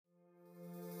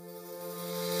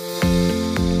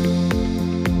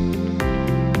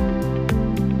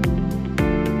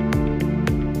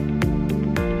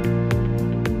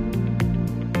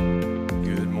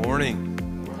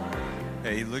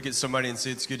at somebody and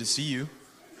say, it's good to see you.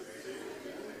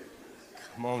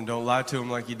 Come on, don't lie to them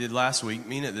like you did last week.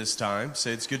 Mean it this time.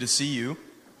 Say, it's good to see you.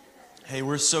 Hey,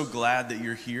 we're so glad that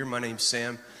you're here. My name's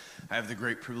Sam. I have the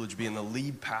great privilege of being the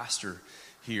lead pastor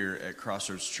here at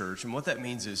Crossroads Church. And what that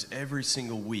means is every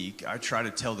single week, I try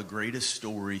to tell the greatest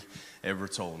story ever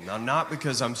told. Now, not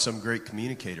because I'm some great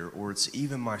communicator or it's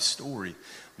even my story,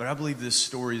 but I believe this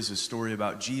story is a story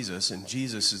about Jesus, and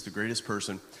Jesus is the greatest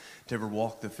person to ever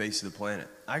walk the face of the planet.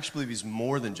 I actually believe he's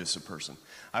more than just a person.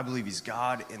 I believe he's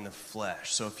God in the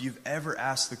flesh. So if you've ever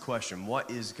asked the question,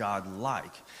 what is God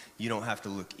like? You don't have to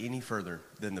look any further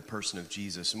than the person of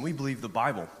Jesus. And we believe the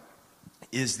Bible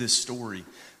is this story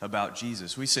about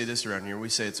Jesus. We say this around here. We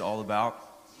say it's all about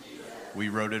Jesus. We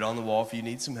wrote it on the wall if you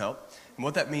need some help. And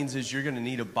what that means is you're going to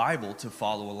need a Bible to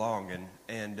follow along.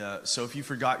 So if you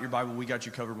forgot your Bible, we got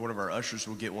you covered. One of our ushers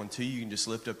will get one to you. You can just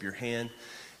lift up your hand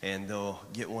and they'll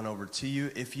get one over to you.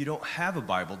 If you don't have a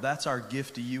Bible, that's our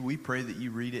gift to you. We pray that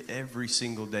you read it every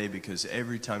single day, because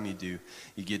every time you do,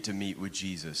 you get to meet with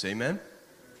Jesus. Amen?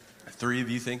 3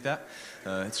 of you think that?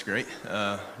 It's great.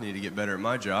 Need to get better at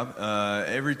my job.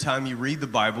 Every time you read the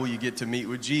Bible, you get to meet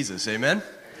with Jesus. Amen?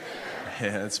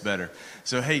 Yeah, that's better.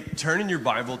 So, hey, turn in your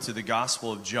Bible to the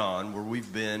Gospel of John, where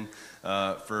we've been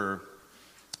for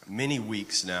many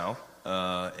weeks now.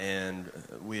 And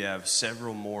we have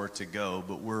several more to go,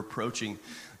 but we're approaching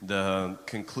the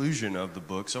conclusion of the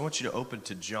book. So I want you to open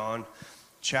to John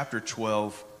chapter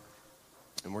 12,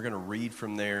 and we're going to read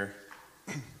from there.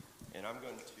 And I'm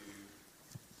going to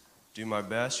do my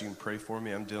best. You can pray for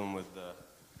me. I'm dealing with the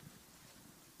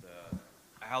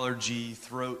allergy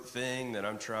throat thing that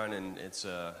I'm trying, and it's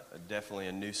definitely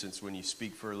a nuisance when you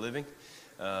speak for a living.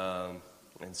 And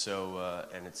it's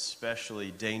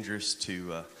especially dangerous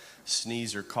to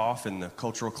sneeze or cough in the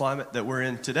cultural climate that we're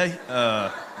in today.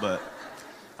 But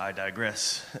I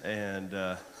digress.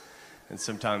 And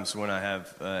sometimes when I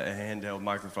have a handheld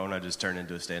microphone, I just turn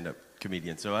into a stand-up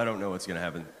comedian. So I don't know what's going to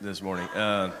happen this morning.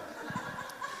 I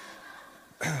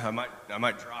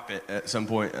might drop it at some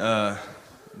point.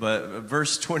 But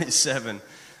verse 27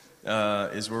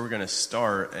 is where we're going to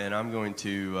start, and I'm going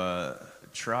to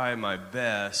try my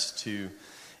best to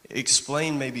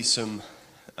explain maybe some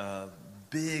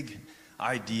big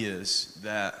ideas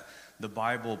that the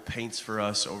Bible paints for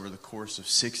us over the course of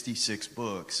 66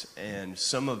 books, and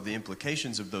some of the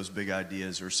implications of those big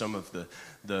ideas, or some of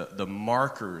the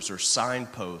markers or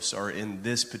signposts, are in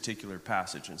this particular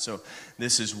passage. And so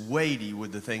this is weighty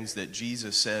with the things that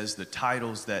Jesus says, the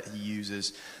titles that he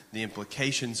uses, the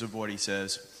implications of what he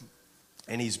says.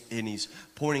 And he's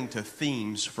pointing to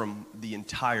themes from the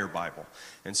entire Bible.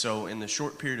 And so in the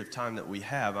short period of time that we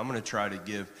have, I'm going to try to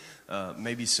give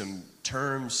maybe some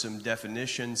terms, some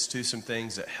definitions to some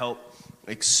things that help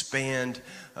expand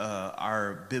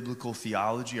our biblical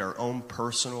theology, our own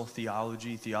personal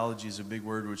theology. Theology is a big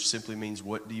word, which simply means,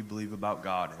 what do you believe about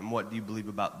God? And what do you believe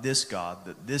about this God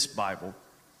that this Bible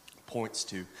points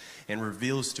to and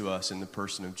reveals to us in the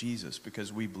person of Jesus?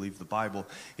 Because we believe the Bible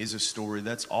is a story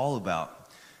that's all about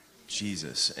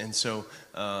Jesus. And so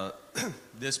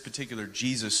this particular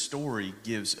Jesus story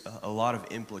gives a lot of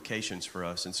implications for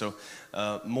us. And so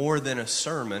more than a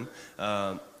sermon,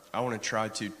 I want to try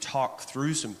to talk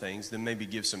through some things, then maybe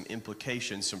give some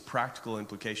implications, some practical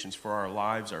implications for our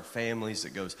lives, our families,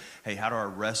 that goes, hey, how do I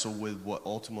wrestle with what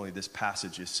ultimately this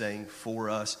passage is saying for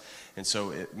us? And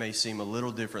so it may seem a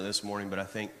little different this morning, but I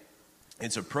think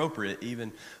it's appropriate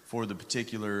even for the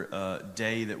particular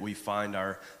day that we find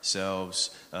ourselves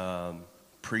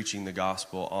preaching the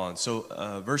gospel on.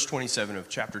 So verse 27 of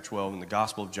chapter 12 in the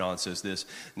Gospel of John says this: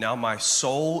 "Now my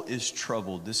soul is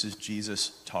troubled." This is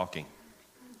Jesus talking.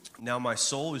 "Now my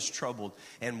soul is troubled,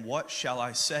 and what shall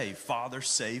I say? Father,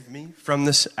 save me from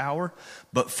this hour?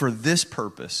 But for this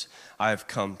purpose I have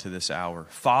come to this hour.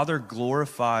 Father,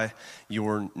 glorify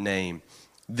your name."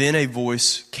 Then a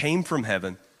voice came from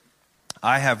heaven: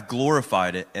 "I have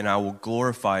glorified it, and I will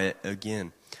glorify it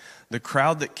again." The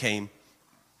crowd that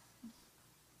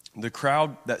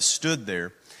stood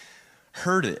there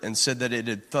heard it and said that it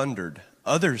had thundered.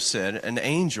 Others said, "An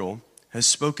angel has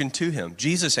spoken to him."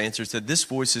 Jesus answered, said, "This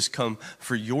voice has come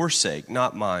for your sake,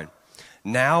 not mine.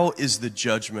 Now is the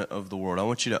judgment of the world." I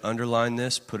want you to underline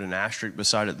this, put an asterisk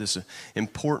beside it. This is an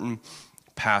important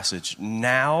passage.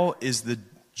 Now is the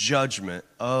judgment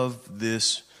of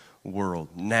this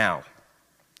world. Now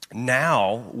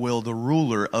will the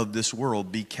ruler of this world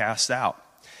be cast out.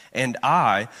 And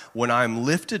I, when I am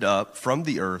lifted up from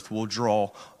the earth, will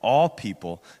draw all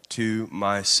people to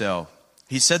myself.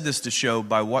 He said this to show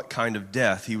by what kind of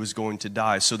death he was going to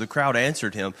die. So the crowd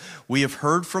answered him, "We have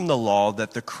heard from the law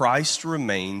that the Christ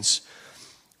remains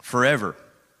forever.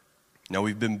 Now,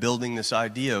 we've been building this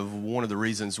idea of one of the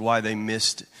reasons why they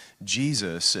missed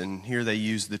Jesus, and here they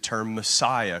use the term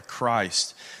Messiah,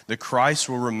 Christ. The Christ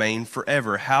will remain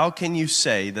forever. How can you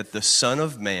say that the Son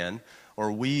of Man, or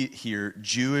we here,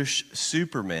 Jewish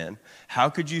Superman, how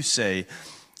could you say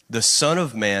the Son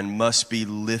of Man must be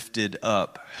lifted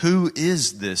up? Who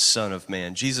is this Son of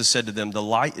Man? Jesus said to them, the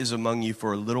light is among you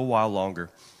for a little while longer.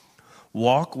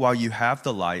 Walk while you have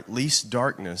the light, lest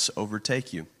darkness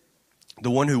overtake you. The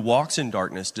one who walks in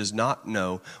darkness does not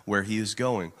know where he is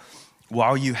going.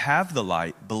 While you have the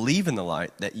light, believe in the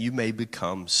light, that you may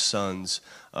become sons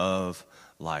of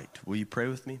light. Will you pray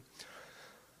with me?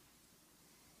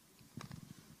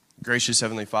 Gracious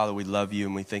Heavenly Father, we love you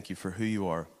and we thank you for who you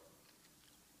are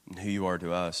and who you are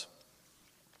to us.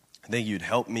 I think you'd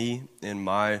help me in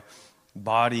my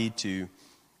body to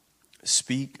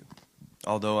speak,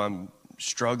 although I'm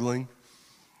struggling.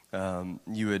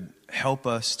 You would help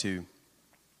us to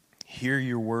hear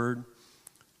your word,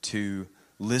 to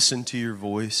listen to your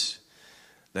voice,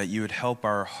 that you would help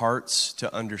our hearts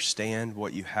to understand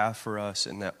what you have for us,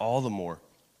 and that all the more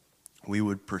we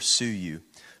would pursue you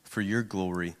for your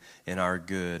glory and our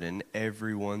good. And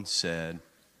everyone said,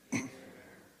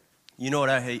 you know what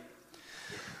I hate?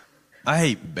 I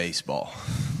hate baseball.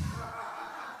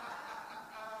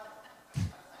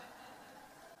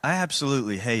 I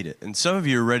absolutely hate it. And some of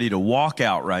you are ready to walk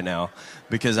out right now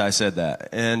because I said that.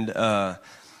 And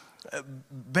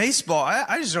baseball,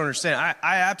 I just don't understand.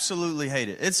 I absolutely hate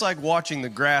it. It's like watching the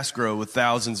grass grow with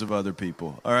thousands of other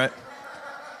people, all right?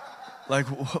 Like,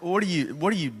 what are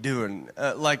you doing?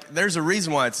 Like, there's a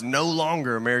reason why it's no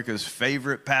longer America's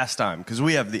favorite pastime, because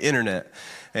we have the internet,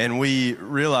 and we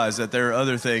realize that there are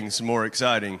other things more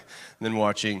exciting than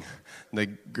watching the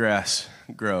grass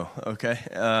grow, okay?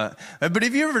 But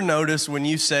have you ever noticed when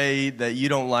you say that you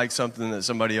don't like something that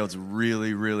somebody else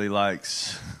really, really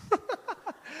likes?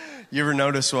 You ever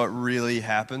notice what really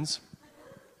happens?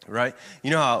 Right?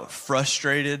 You know how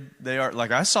frustrated they are?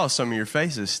 Like, I saw some of your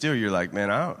faces still. You're like, man,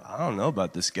 I don't know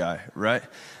about this guy, right?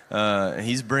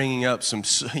 He's bringing up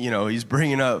he's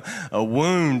bringing up a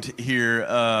wound here.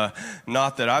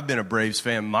 Not that I've been a Braves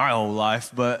fan my whole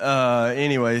life, but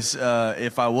anyways,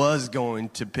 if I was going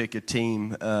to pick a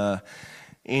team, I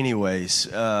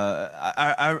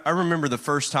remember the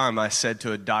first time I said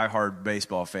to a diehard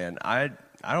baseball fan, I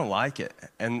don't like it.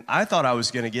 And I thought I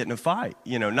was going to get in a fight.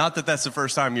 You know, not that that's the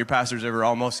first time your pastor's ever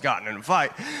almost gotten in a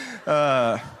fight.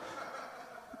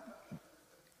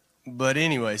 But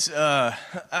anyways, I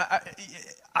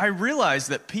realize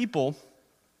that people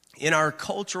in our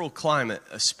cultural climate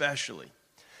especially,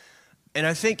 and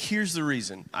I think here's the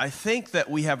reason. I think that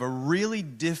we have a really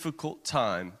difficult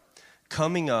time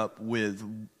coming up with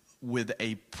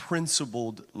a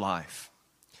principled life.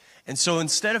 And so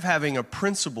instead of having a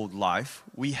principled life,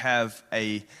 we have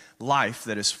a life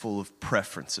that is full of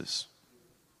preferences.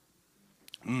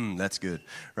 That's good,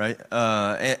 right?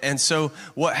 And so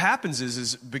what happens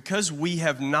is because we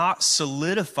have not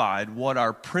solidified what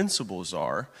our principles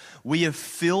are, we have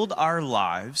filled our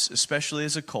lives, especially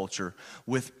as a culture,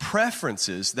 with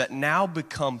preferences that now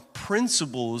become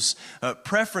principles,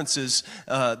 preferences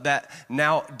that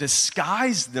now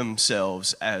disguise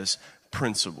themselves as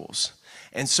principles.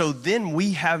 And so then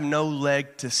we have no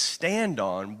leg to stand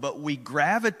on, but we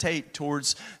gravitate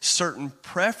towards certain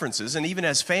preferences. And even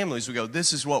as families, we go,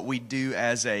 this is what we do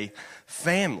as a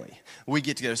family. We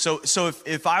get together. So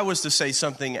if I was to say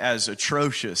something as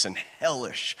atrocious and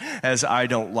hellish as I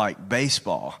don't like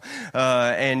baseball,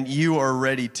 and you are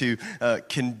ready to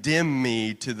condemn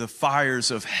me to the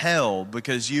fires of hell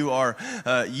because you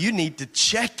need to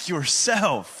check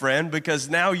yourself, friend, because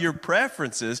now your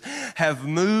preferences have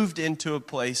moved into a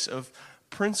place of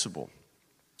principle.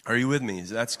 Are you with me?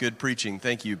 That's good preaching.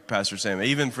 Thank you, Pastor Sam.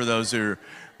 Even for those who are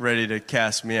ready to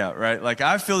cast me out, right? Like,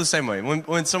 I feel the same way.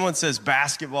 When someone says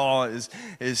basketball is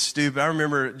stupid, I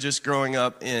remember just growing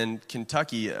up in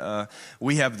Kentucky,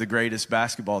 we have the greatest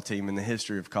basketball team in the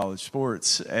history of college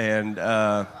sports. And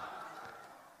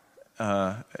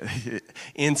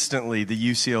instantly,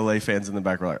 the UCLA fans in the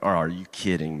back were like, oh, are you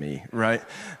kidding me, right?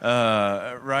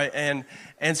 Right?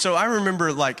 And so I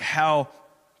remember, like, how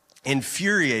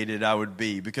infuriated I would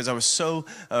be because I was so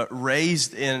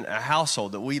raised in a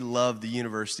household that we loved the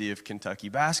University of Kentucky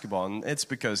basketball. And it's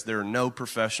because there are no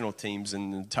professional teams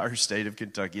in the entire state of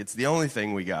Kentucky. It's the only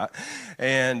thing we got.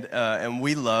 And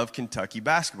we love Kentucky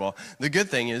basketball. The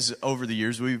good thing is over the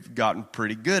years we've gotten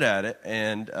pretty good at it.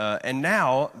 And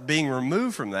now being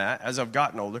removed from that as I've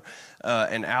gotten older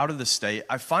and out of the state,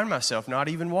 I find myself not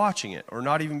even watching it or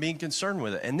not even being concerned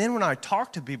with it. And then when I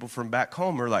talk to people from back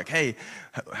home, they're like, hey,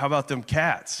 how about them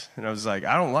cats? And I was like,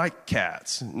 I don't like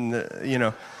cats, and,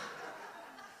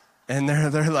 And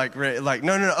they're like,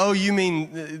 no. Oh, you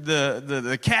mean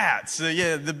the cats?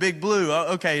 Yeah, the big blue.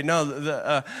 Oh, okay,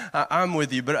 no, I'm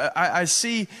with you. But I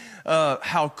see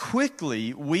how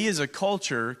quickly we as a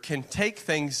culture can take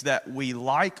things that we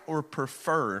like or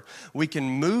prefer. We can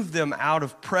move them out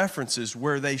of preferences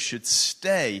where they should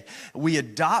stay. We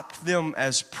adopt them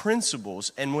as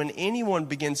principles. And when anyone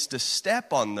begins to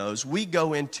step on those, we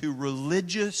go into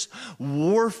religious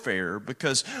warfare,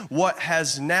 because what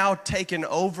has now taken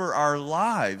over our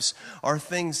lives are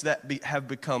things that have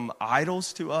become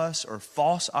idols to us, or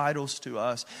false idols to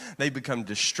us. They become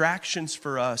distractions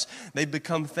for us. They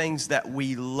become things that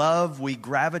we love, we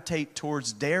gravitate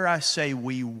towards, dare I say,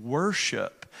 we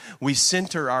worship. We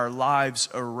center our lives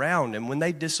around. And when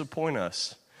they disappoint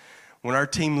us, when our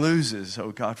team loses,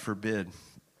 oh, God forbid.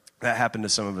 That happened to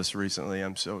some of us recently.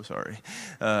 I'm so sorry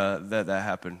that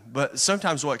happened. But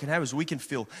sometimes what can happen is we can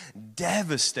feel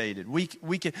devastated. We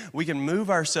can move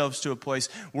ourselves to a place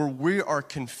where we are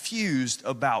confused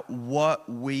about what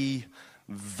we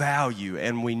value.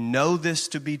 And we know this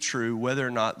to be true, whether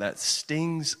or not that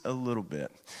stings a little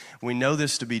bit. We know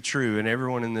this to be true, and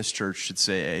everyone in this church should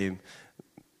say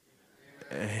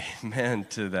amen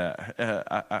to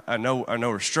that. I know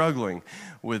we're struggling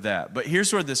with that. But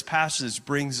here's where this passage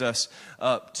brings us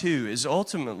up to, is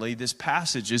ultimately this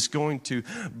passage is going to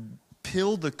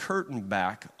peel the curtain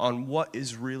back on what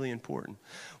is really important.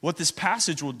 What this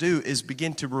passage will do is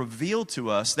begin to reveal to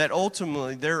us that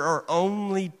ultimately there are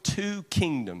only two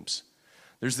kingdoms.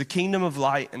 There's the kingdom of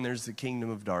light and there's the kingdom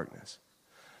of darkness.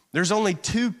 There's only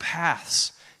two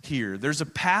paths here. There's a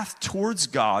path towards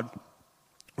God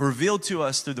revealed to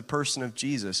us through the person of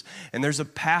Jesus, and there's a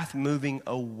path moving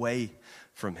away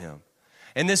from him.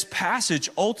 And this passage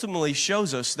ultimately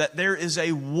shows us that there is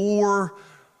a war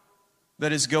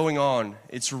that is going on.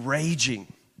 It's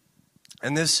raging.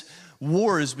 And this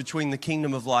war is between the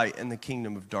kingdom of light and the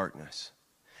kingdom of darkness.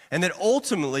 And that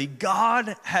ultimately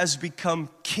God has become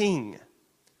king.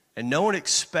 And no one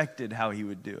expected how he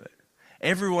would do it.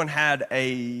 Everyone had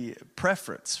a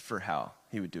preference for how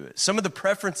he would do it. Some of the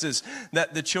preferences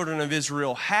that the children of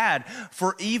Israel had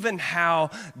for even how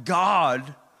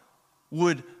God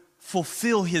would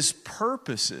fulfill his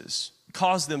purposes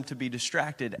caused them to be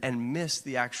distracted and miss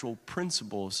the actual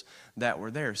principles that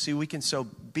were there. See, we can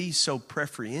be so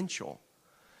preferential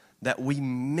that we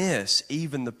miss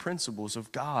even the principles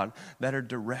of God that are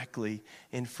directly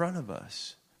in front of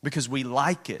us because we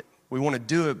like it. We want to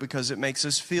do it because it makes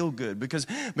us feel good. Because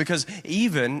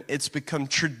even it's become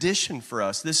tradition for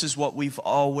us. This is what we've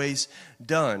always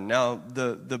done. Now,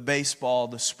 the baseball,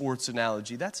 the sports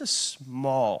analogy, that's a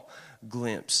small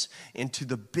glimpse into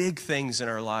the big things in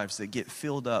our lives that get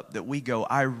filled up, that we go,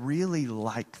 I really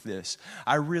like this.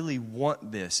 I really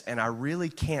want this. And I really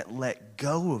can't let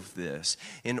go of this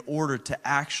in order to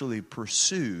actually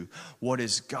pursue what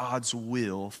is God's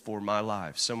will for my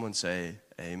life. Someone say,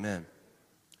 amen.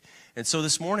 And so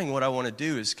this morning what I want to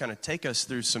do is kind of take us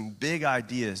through some big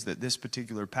ideas that this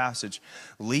particular passage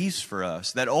leaves for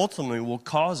us that ultimately will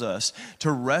cause us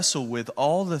to wrestle with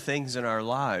all the things in our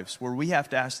lives where we have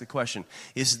to ask the question,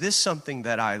 is this something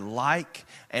that I like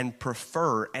and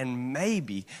prefer, and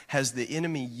maybe has the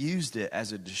enemy used it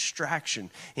as a distraction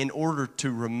in order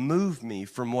to remove me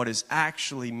from what is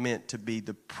actually meant to be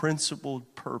the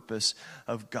principled purpose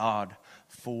of God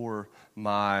for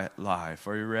my life?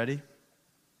 Are you ready?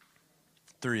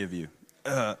 3 of you.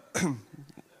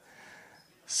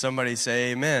 Somebody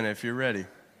say amen if you're ready.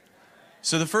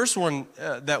 So the first one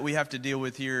that we have to deal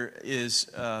with here is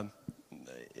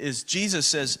Jesus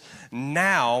says,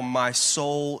 now my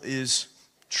soul is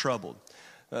troubled.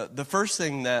 The first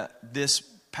thing that this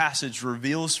passage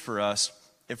reveals for us,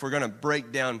 if we're going to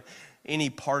break down any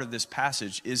part of this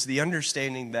passage, is the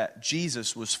understanding that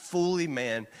Jesus was fully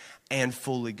man and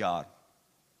fully God.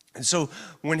 And so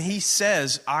when he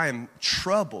says, I am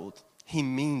troubled, he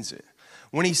means it.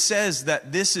 When he says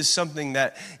that this is something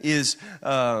that is,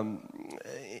 in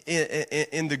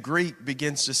the Greek,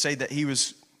 begins to say that he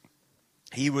was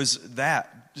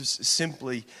that, just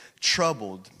simply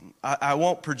troubled. I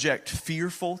won't project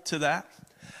fearful to that.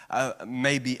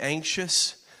 Maybe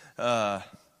anxious.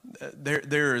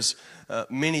 There's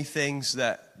many things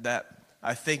that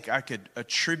I think I could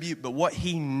attribute, but what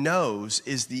he knows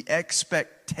is the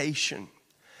expectation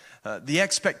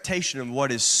of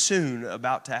what is soon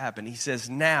about to happen. He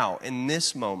says, now, in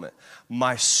this moment,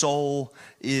 my soul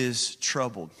is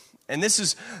troubled. And this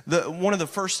is one of the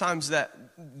first times that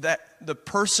that the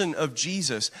person of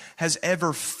Jesus has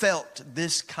ever felt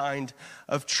this kind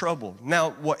of trouble.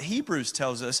 Now, what Hebrews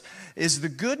tells us is the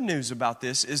good news about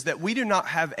this is that we do not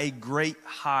have a great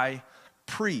high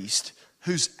priest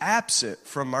who's absent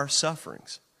from our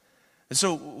sufferings. And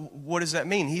so what does that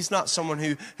mean? He's not someone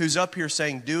who's up here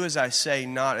saying, do as I say,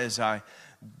 not as I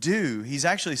do. He's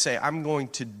actually saying, I'm going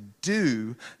to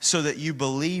do so that you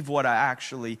believe what I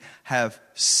actually have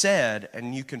said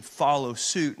and you can follow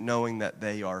suit knowing that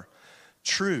they are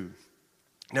true.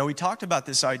 Now, we talked about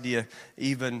this idea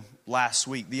even last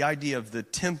week, the idea of the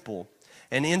temple.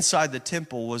 And inside the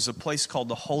temple was a place called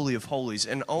the Holy of Holies.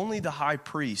 And only the high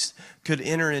priest could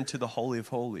enter into the Holy of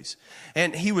Holies.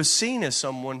 And he was seen as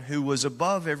someone who was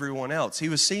above everyone else. He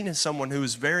was seen as someone who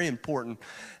was very important.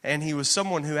 And he was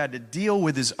someone who had to deal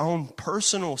with his own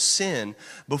personal sin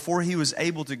before he was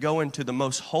able to go into the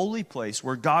most holy place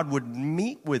where God would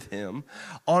meet with him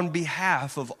on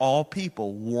behalf of all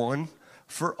people, one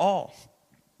for all.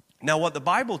 Now, what the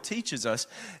Bible teaches us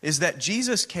is that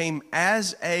Jesus came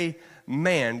as a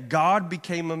man. God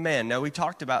became a man. Now, we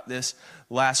talked about this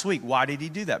last week. Why did he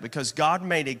do that? Because God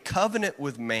made a covenant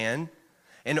with man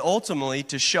and ultimately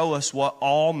to show us what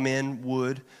all men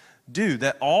would do.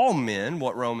 That all men,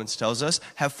 what Romans tells us,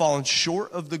 have fallen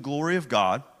short of the glory of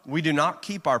God. We do not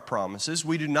keep our promises.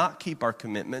 We do not keep our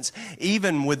commitments.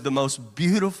 Even with the most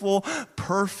beautiful,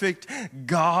 perfect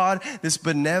God, this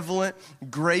benevolent,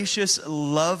 gracious,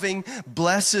 loving,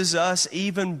 blesses us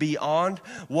even beyond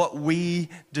what we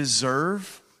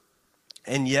deserve.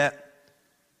 And yet,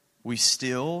 we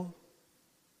still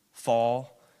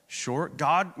fall short.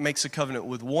 God makes a covenant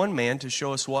with one man to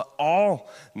show us what all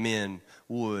men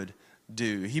would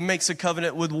do. He makes a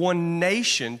covenant with one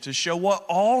nation to show what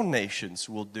all nations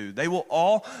will do. They will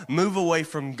all move away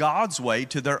from God's way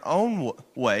to their own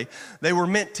way. They were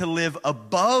meant to live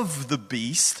above the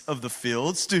beast of the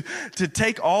fields, to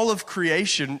take all of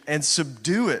creation and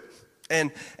subdue it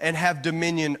and have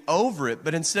dominion over it.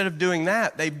 But instead of doing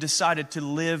that, they've decided to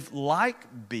live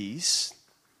like beasts.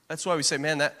 That's why we say,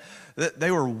 man, that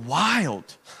they were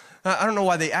wild. I don't know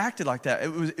why they acted like that.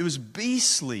 It was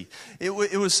beastly. It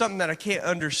was something that I can't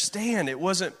understand. It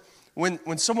wasn't,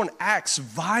 when someone acts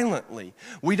violently,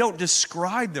 we don't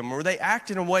describe them, or they act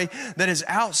in a way that is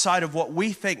outside of what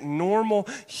we think normal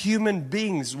human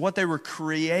beings, what they were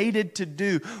created to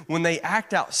do. When they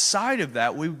act outside of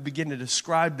that, we begin to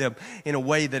describe them in a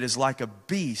way that is like a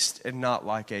beast and not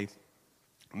like a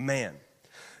man.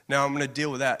 Now, I'm going to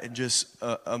deal with that in just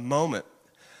a moment.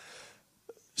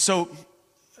 So,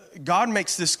 God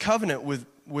makes this covenant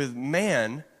with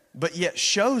man, but yet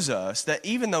shows us that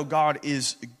even though God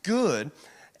is good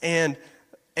and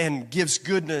gives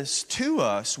goodness to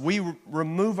us, we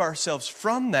remove ourselves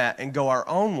from that and go our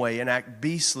own way and act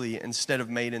beastly instead of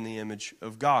made in the image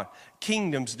of God.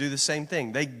 Kingdoms do the same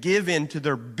thing. They give in to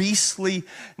their beastly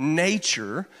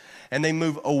nature and they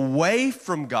move away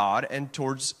from God and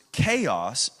towards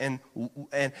chaos and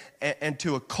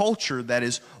to a culture that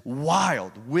is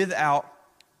wild, without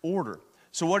order.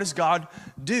 So what does God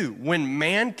do? When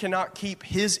man cannot keep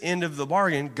his end of the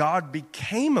bargain, God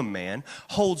became a man,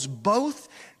 holds both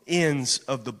ends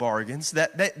of the bargains,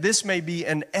 that this may be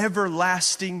an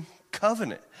everlasting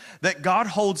covenant, that God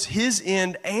holds his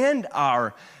end and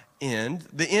our end,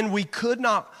 the end we could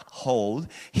not hold.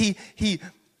 He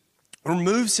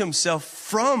removes himself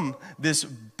from this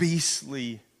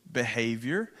beastly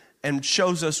behavior and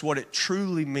shows us what it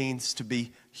truly means to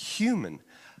be human.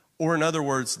 Or in other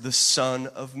words, the Son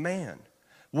of Man.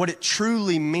 What it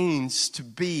truly means to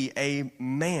be a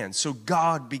man. So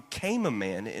God became a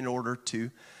man in order to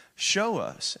show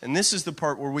us. And this is the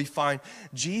part where we find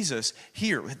Jesus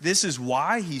here. This is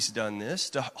why he's done this,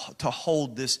 to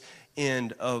hold this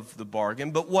end of the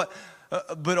bargain. But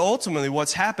ultimately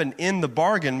what's happened in the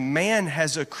bargain, man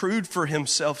has accrued for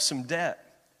himself some debt.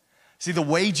 See, the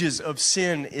wages of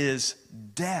sin is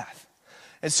death.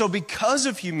 And so because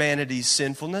of humanity's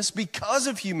sinfulness, because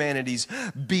of humanity's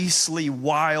beastly,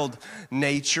 wild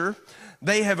nature,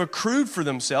 they have accrued for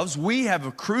themselves, we have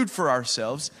accrued for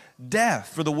ourselves,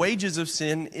 death. For the wages of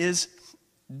sin is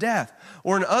death.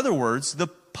 Or in other words, the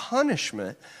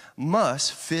punishment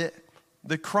must fit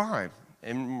the crime.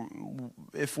 And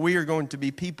if we are going to be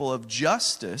people of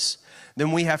justice,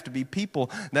 then we have to be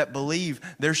people that believe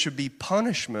there should be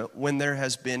punishment when there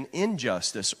has been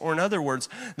injustice. Or in other words,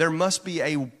 there must be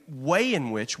a way in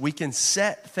which we can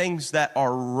set things that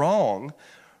are wrong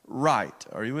right.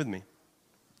 Are you with me?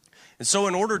 And so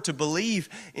in order to believe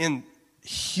in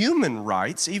human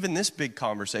rights, even this big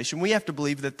conversation, we have to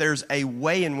believe that there's a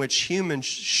way in which humans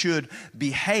should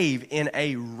behave in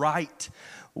a right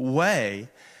way.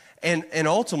 And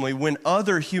ultimately, when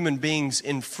other human beings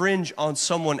infringe on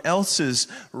someone else's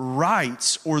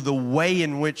rights or the way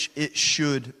in which it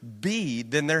should be,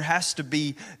 then there has to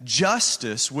be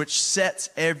justice, which sets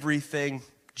everything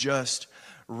just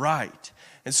right.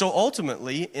 And so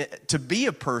ultimately, to be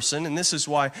a person, and this is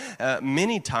why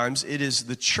many times it is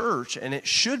the church, and it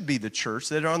should be the church,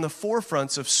 that are on the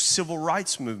forefronts of civil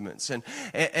rights movements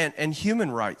and human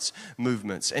rights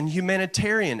movements and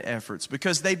humanitarian efforts,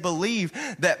 because they believe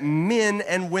that men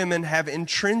and women have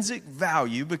intrinsic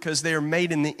value because they are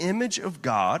made in the image of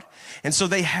God, and so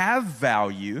they have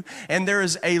value, and there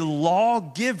is a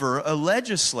lawgiver, a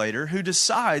legislator, who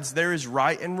decides there is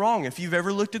right and wrong. If you've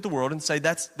ever looked at the world and say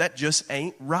that just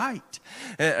ain't right.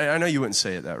 I know you wouldn't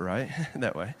say it that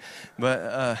way,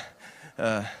 but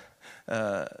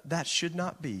that should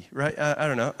not be right. I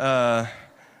don't know.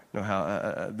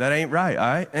 That ain't right.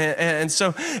 All right. And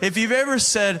so, if you've ever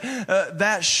said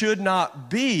that should not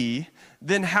be,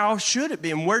 then how should it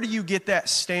be? And where do you get that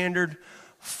standard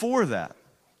for that?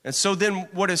 And so then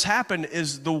what has happened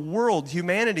is the world,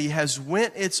 humanity, has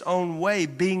went its own way,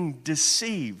 being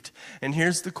deceived. And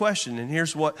here's the question, and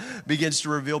here's what begins to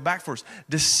reveal back for us.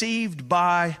 Deceived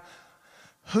by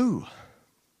who?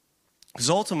 Because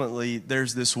ultimately,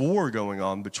 there's this war going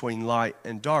on between light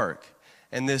and dark.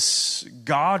 And this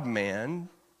God-man,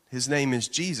 his name is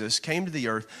Jesus, came to the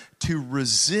earth to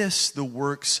resist the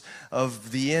works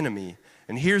of the enemy.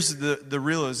 And here's the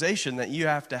realization that you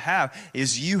have to have,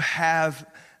 is you have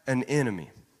an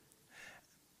enemy.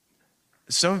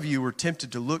 Some of you were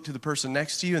tempted to look to the person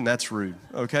next to you, and that's rude,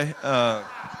 okay? All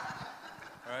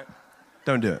right?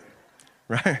 Don't do it,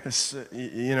 right?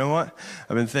 You know what?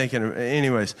 I've been thinking,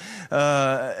 anyways.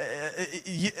 Let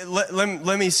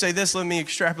me say this, let me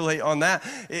extrapolate on that,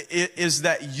 is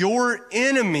that your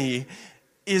enemy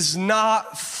is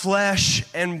not flesh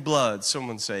and blood.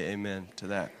 Someone say amen to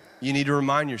that. You need to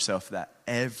remind yourself of that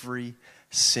every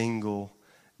single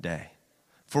day.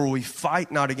 For we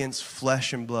fight not against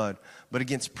flesh and blood, but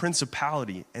against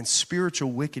principality and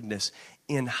spiritual wickedness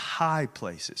in high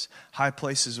places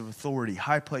of authority,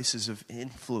 high places of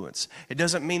influence. It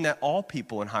doesn't mean that all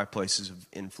people in high places of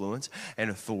influence and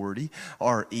authority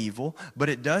are evil, but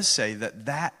it does say that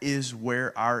that is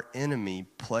where our enemy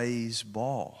plays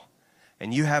ball.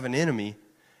 And you have an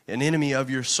enemy of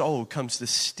your soul, comes to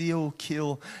steal,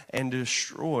 kill, and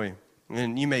destroy.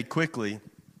 And you may quickly,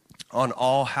 on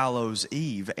All Hallows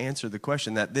Eve, answer the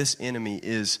question that this enemy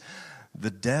is the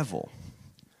devil.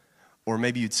 Or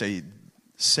maybe you'd say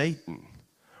Satan.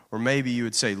 Or maybe you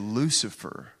would say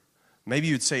Lucifer. Maybe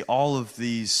you'd say all of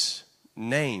these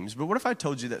names. But what if I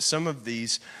told you that some of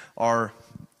these are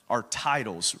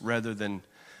titles rather than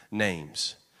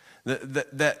names?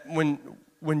 That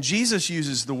when Jesus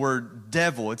uses the word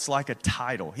devil, it's like a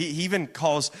title. He even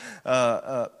calls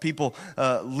people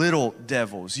little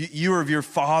devils. You are of your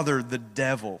father, the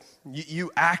devil.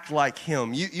 You act like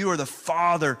him. You are the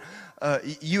father.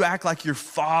 You act like your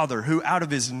father, who out of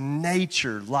his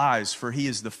nature lies, for he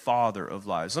is the father of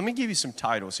lies. Let me give you some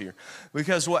titles here.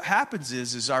 Because what happens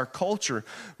is our culture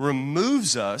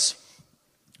removes us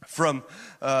from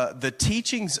the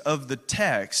teachings of the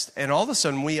text, and all of a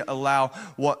sudden we allow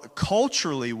what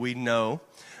culturally we know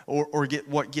or get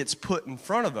what gets put in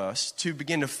front of us to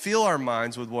begin to fill our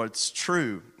minds with what's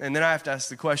true. And then I have to ask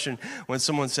the question when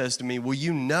someone says to me, well,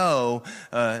 you know,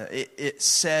 it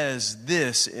says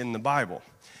this in the Bible.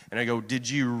 And I go, did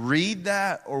you read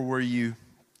that or were you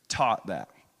taught that?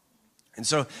 And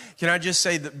so, can I just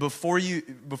say that before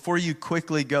you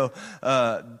quickly go,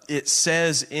 it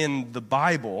says in the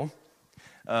Bible,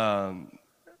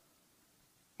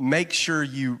 make sure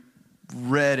you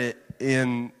read it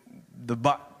in the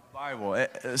Bible.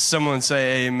 Someone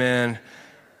say amen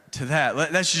to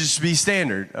that. That should just be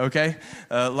standard, okay?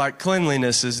 Like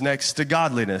cleanliness is next to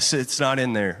godliness. It's not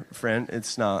in there, friend.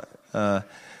 It's not.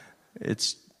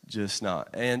 It's just not.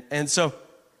 And so,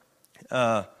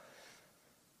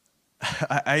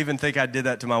 I even think I did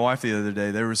that to my wife the other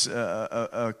day. There was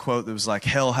a quote that was like,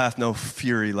 hell hath no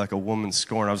fury like a woman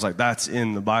scorned. I was like, that's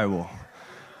in the Bible.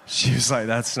 She was like,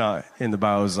 that's not in the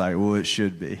Bible. I was like, well, it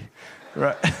should be.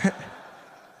 Right?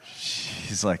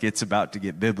 She's like, it's about to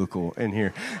get biblical in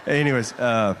here. Anyways,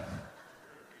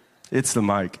 it's the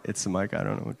mic. It's the mic. I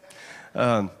don't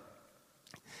know.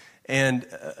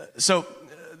 So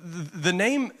the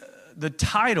name, the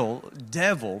title,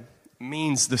 devil,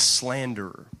 means the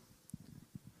slanderer.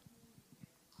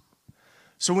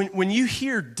 So when you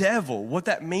hear devil, what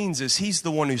that means is he's the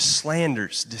one who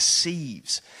slanders,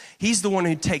 deceives. He's the one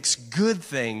who takes good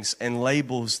things and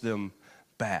labels them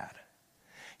bad.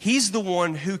 He's the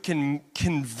one who can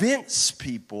convince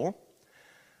people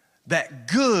that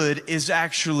good is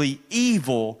actually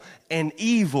evil and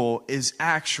evil is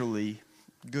actually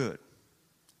good.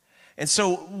 And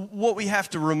so what we have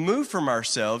to remove from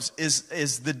ourselves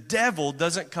is the devil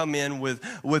doesn't come in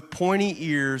with pointy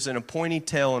ears and a pointy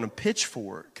tail and a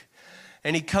pitchfork.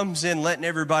 And he comes in letting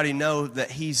everybody know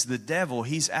that he's the devil.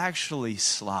 He's actually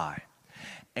sly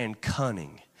and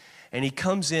cunning. And he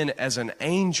comes in as an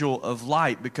angel of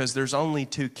light, because there's only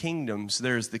two kingdoms.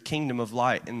 There's the kingdom of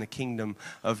light and the kingdom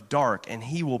of dark. And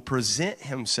he will present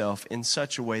himself in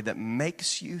such a way that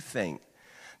makes you think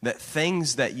that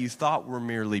things that you thought were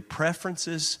merely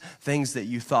preferences, things that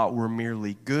you thought were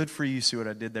merely good for you. See what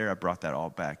I did there? I brought that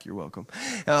all back. You're welcome.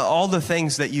 All the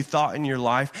things that you thought in your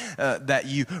life that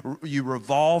you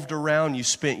revolved around, you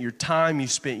spent your time, you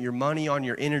spent your money on,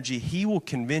 your energy. He will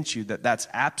convince you that that's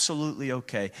absolutely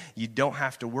okay. You don't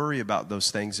have to worry about those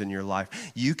things in your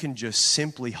life. You can just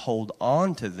simply hold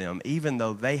on to them, even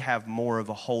though they have more of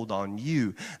a hold on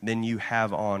you than you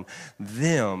have on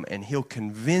them. And he'll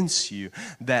convince you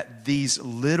that these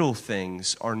little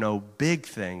things are no big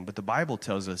thing, but the Bible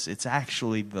tells us it's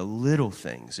actually the little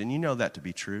things. And you know that to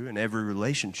be true in every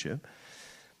relationship.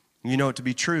 You know it to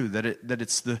be true that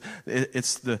it's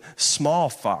the small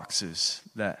foxes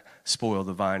that spoil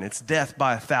the vine. It's death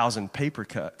by 1,000 paper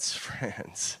cuts,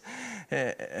 friends.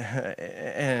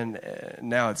 And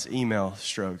now it's email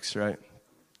strokes, right?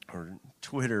 Or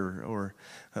Twitter, or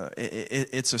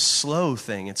it's a slow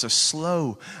thing. It's a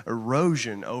slow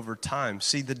erosion over time.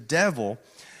 See, the devil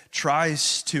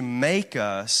tries to make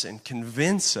us and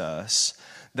convince us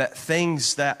that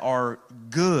things that are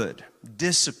good,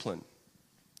 discipline,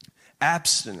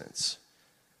 abstinence,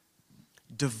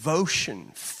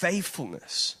 devotion,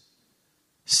 faithfulness,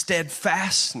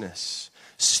 steadfastness,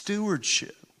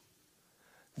 stewardship.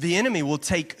 The enemy will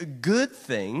take good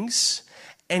things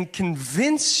and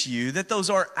convince you that those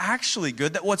are actually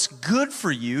good, that what's good for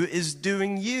you is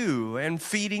doing you and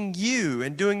feeding you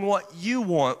and doing what you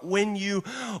want when you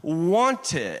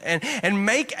want it, and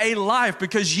make a life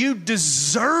because you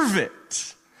deserve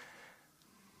it.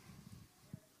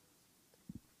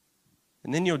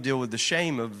 And then you'll deal with the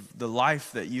shame of the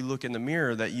life that you look in the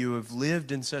mirror, that you have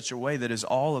lived in such a way that is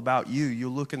all about you.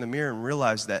 You'll look in the mirror and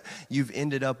realize that you've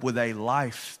ended up with a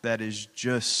life that is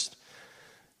just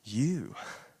you.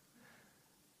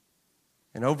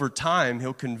 And over time,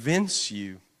 he'll convince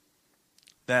you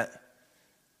that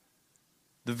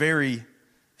the very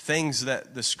things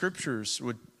that the scriptures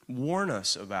would warn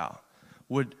us about,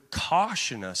 would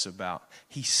caution us about,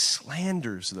 he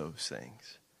slanders those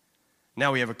things.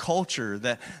 Now we have a culture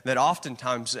that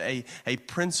oftentimes a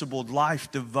principled life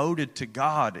devoted to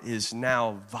God is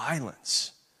now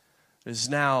violence, is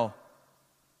now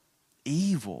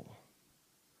evil.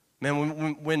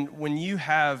 Man, when you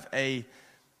have a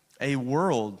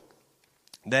world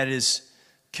that is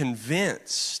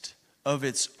convinced of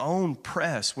its own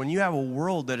press, when you have a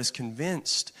world that is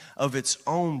convinced of its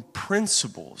own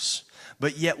principles,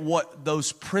 but yet what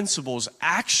those principles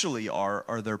actually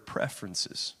are their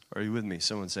preferences. Are you with me?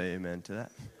 Someone say amen to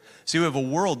that. See, we have a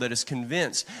world that is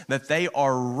convinced that they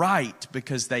are right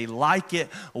because they like it,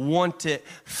 want it,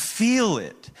 feel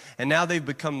it. And now they've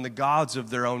become the gods of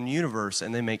their own universe,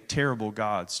 and they make terrible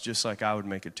gods, just like I would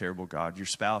make a terrible god. Your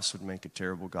spouse would make a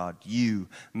terrible god. You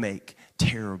make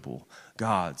terrible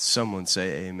gods. Someone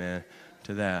say amen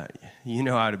to that. You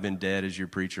know I'd have been dead as your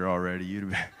preacher already.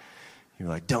 You're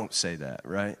like, don't say that,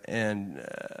 right? And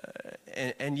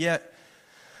yet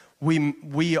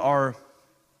we are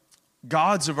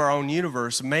gods of our own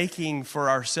universe, making for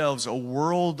ourselves a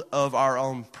world of our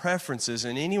own preferences.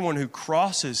 And anyone who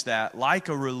crosses that, like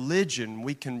a religion,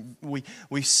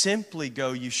 we simply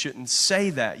go, you shouldn't say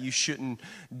that, you shouldn't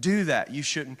do that, you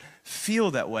shouldn't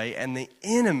feel that way. And the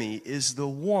enemy is the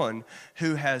one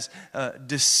who has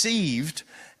deceived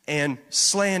and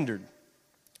slandered.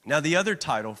 Now, the other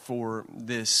title for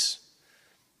this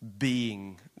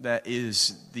being that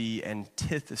is the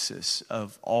antithesis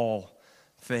of all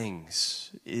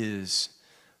things is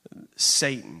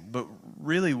Satan. But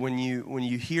really, when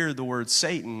you hear the word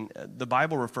Satan, the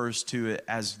Bible refers to it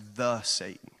as the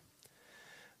Satan,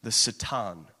 the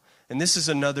Satan. And this is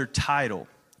another title,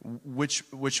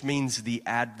 which means the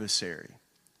adversary.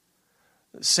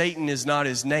 Satan is not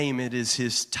his name, it is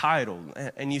his title.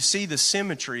 And you see the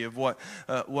symmetry of what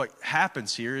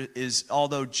happens here is,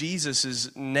 although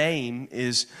Jesus' name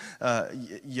is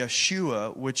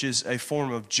Yeshua, which is a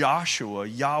form of Joshua,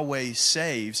 Yahweh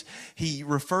saves, he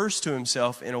refers to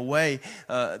himself in a way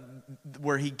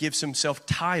where he gives himself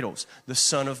titles. The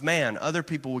Son of Man. Other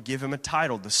people will give him a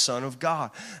title, the Son of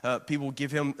God. People will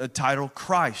give him a title,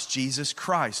 Christ, Jesus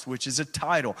Christ, which is a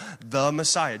title, the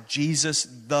Messiah, Jesus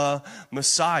the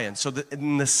Messiah. And so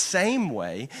in the same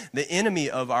way, the enemy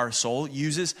of our soul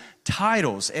uses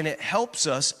titles, and it helps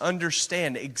us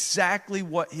understand exactly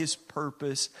what his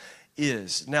purpose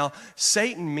is. Now,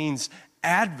 Satan means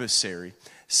adversary.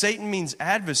 Satan means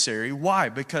adversary. Why?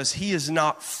 Because he is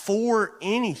not for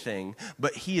anything,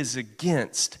 but he is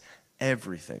against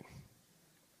everything.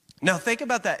 Now think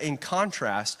about that in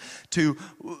contrast to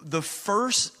the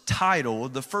first title,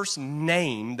 the first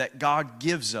name that God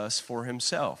gives us for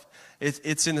himself.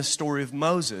 It's in the story of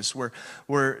Moses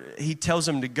where he tells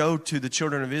him to go to the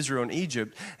children of Israel in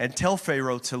Egypt and tell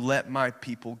Pharaoh to let my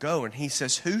people go. And he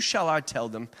says, who shall I tell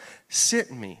them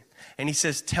sent me? And he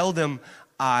says, tell them,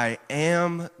 I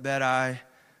am that I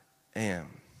am.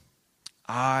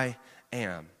 I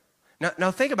am.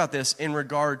 Now think about this in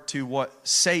regard to what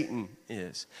Satan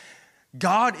is.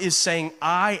 God is saying,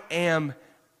 I am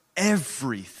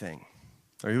everything.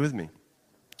 Are you with me?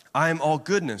 I am all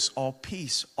goodness, all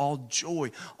peace, all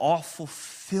joy, all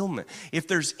fulfillment. If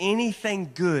there's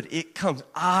anything good, it comes.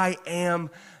 I am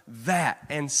that.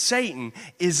 And Satan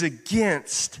is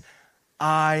against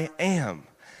I am.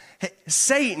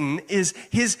 Satan is,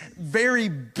 his very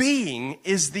being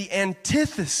is the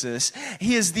antithesis.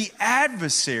 He is the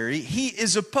adversary. He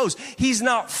is opposed. He's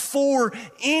not for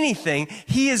anything.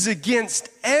 He is against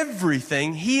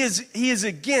everything. He is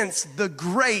against the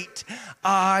great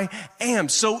I am.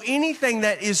 So anything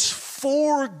that is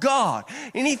for God,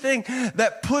 anything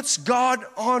that puts God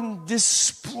on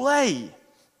display,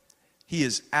 he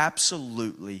is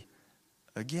absolutely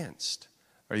against.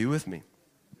 Are you with me?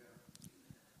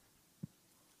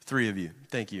 3 of you.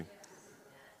 Thank you.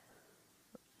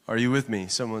 Are you with me?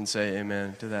 Someone say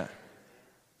amen to that.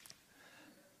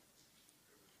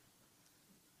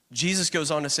 Jesus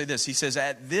goes on to say this. He says,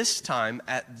 at this time,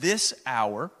 at this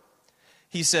hour,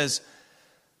 he says,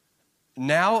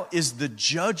 now is the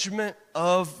judgment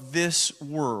of this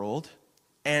world,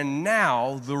 and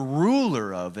now the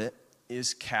ruler of it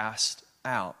is cast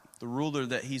out. The ruler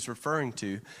that he's referring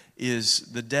to is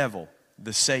the devil,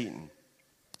 the Satan.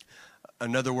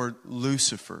 Another word,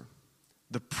 Lucifer,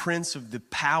 the prince of the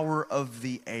power of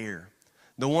the air,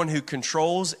 the one who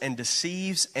controls and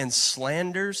deceives and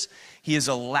slanders. He has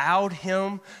allowed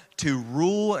him to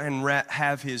rule and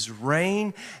have his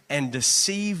reign and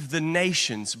deceive the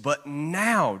nations. But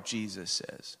now, Jesus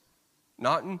says,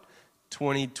 not in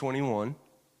 2021,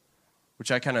 which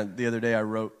the other day I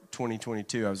wrote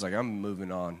 2022. I was like, I'm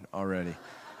moving on already.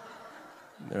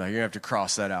 They're like, you're going to have to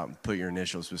cross that out and put your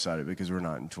initials beside it because we're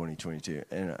not in 2022.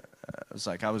 And I was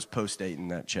like, I was post-dating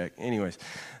that check. Anyways,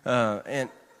 and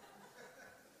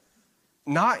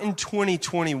not in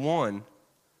 2021,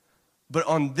 but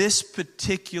on this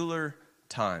particular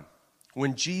time,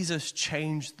 when Jesus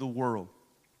changed the world,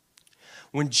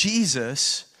 when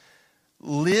Jesus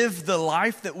lived the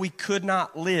life that we could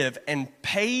not live and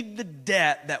paid the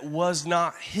debt that was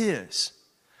not his,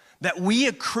 that we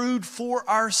accrued for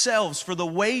ourselves, for the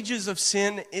wages of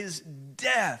sin is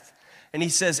death. And he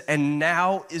says, and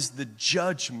now is the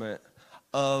judgment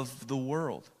of the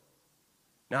world.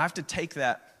 Now I have to take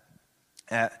that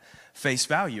at face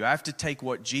value. I have to take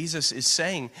what Jesus is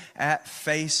saying at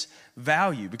face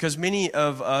value, because many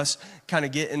of us kind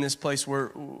of get in this place where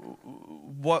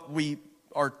what we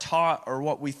are taught or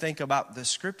what we think about the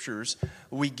scriptures,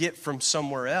 we get from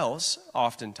somewhere else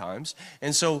oftentimes.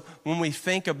 And so when we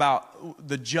think about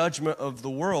the judgment of the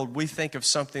world, we think of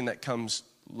something that comes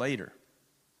later.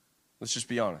 Let's just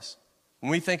be honest.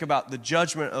 When we think about the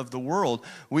judgment of the world,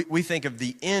 we think of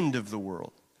the end of the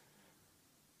world.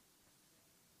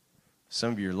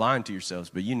 Some of you are lying to yourselves,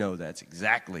 but you know that's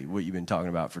exactly what you've been talking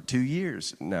about for 2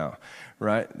 years now,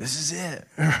 right? This is it.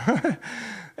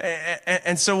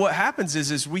 And so what happens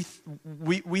is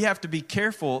we have to be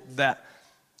careful that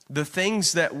the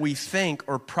things that we think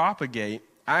or propagate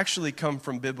actually come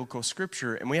from biblical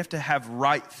scripture, and we have to have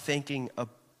right thinking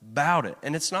about it.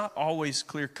 And it's not always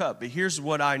clear cut, but here's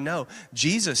what I know.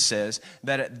 Jesus says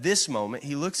that at this moment,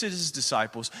 he looks at his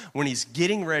disciples when he's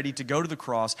getting ready to go to the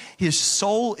cross. His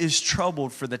soul is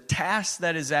troubled for the task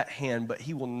that is at hand, but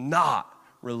he will not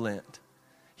relent.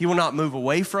 He will not move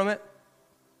away from it.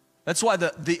 That's why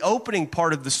the opening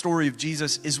part of the story of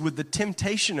Jesus is with the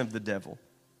temptation of the devil.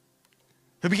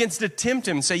 who begins to tempt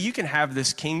him and say, you can have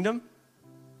this kingdom.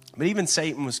 But even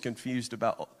Satan was confused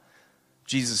about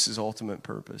Jesus' ultimate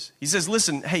purpose. He says,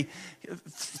 listen, hey,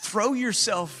 throw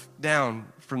yourself down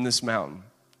from this mountain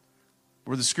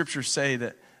where the scriptures say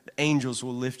that the angels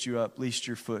will lift you up, lest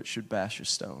your foot should bash a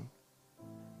stone.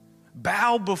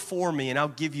 Bow before me and I'll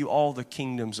give you all the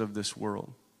kingdoms of this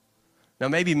world. Now,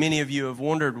 maybe many of you have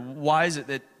wondered, why is it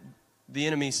that the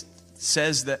enemy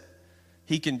says that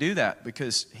he can do that?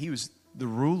 Because he was the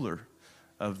ruler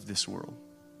of this world.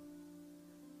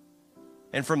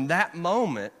 And from that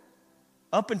moment,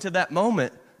 up until that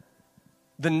moment,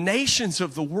 the nations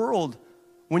of the world,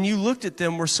 when you looked at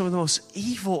them, were some of the most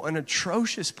evil and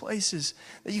atrocious places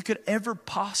that you could ever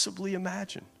possibly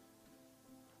imagine.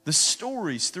 The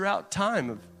stories throughout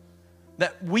time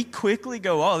that we quickly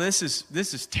go, oh, this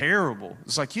is terrible.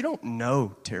 It's like, you don't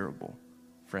know terrible,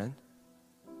 friend.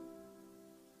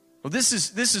 Well, this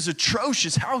is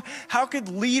atrocious. How could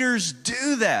leaders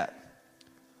do that?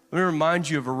 Let me remind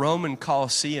you of a Roman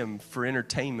Colosseum. For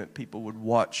entertainment, people would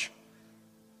watch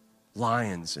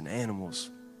lions and animals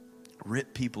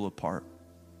rip people apart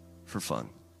for fun.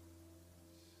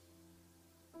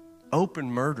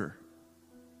 Open murder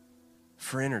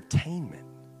for entertainment.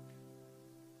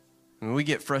 I mean, we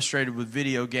get frustrated with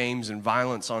video games and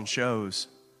violence on shows.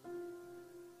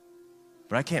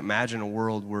 But I can't imagine a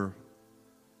world where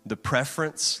the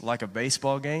preference, like a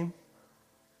baseball game,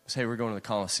 is, hey, we're going to the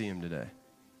Colosseum today.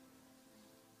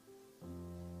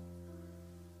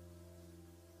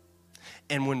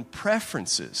 And when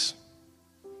preferences,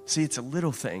 see, it's a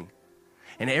little thing,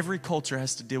 and every culture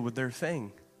has to deal with their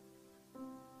thing.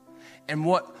 And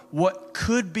what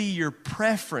could be your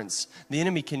preference, the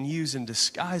enemy can use and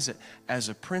disguise it as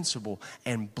a principle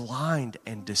and blind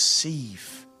and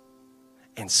deceive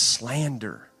and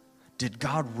slander. Did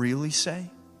God really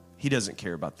say? He doesn't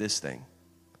care about this thing.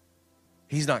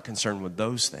 He's not concerned with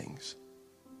those things.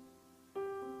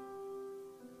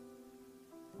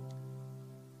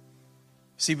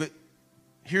 See, but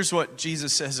here's what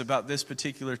Jesus says about this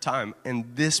particular time and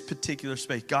this particular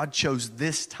space. God chose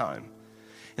this time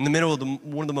in the middle of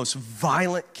one of the most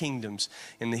violent kingdoms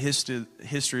in the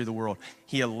history of the world.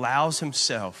 He allows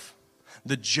himself,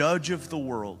 the judge of the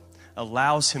world,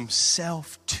 allows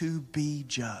himself to be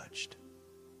judged.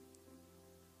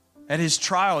 At his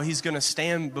trial, he's going to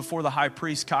stand before the high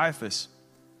priest Caiaphas.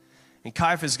 And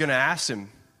Caiaphas is going to ask him,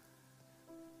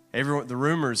 everyone, the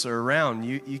rumors are around.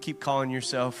 You keep calling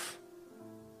yourself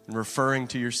and referring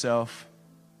to yourself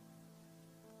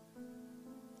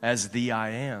as the I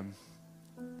am.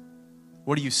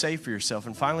 What do you say for yourself?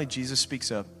 And finally, Jesus speaks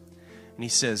up and he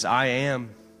says, I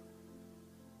am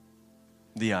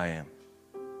the I am.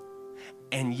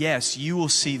 And yes, you will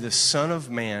see the Son of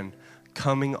Man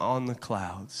coming on the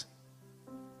clouds.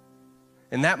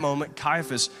 In that moment,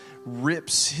 Caiaphas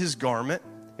rips his garment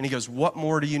and he goes, what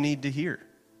more do you need to hear?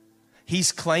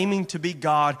 He's claiming to be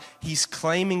God. He's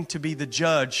claiming to be the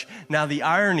judge. Now, the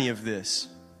irony of this,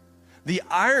 the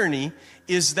irony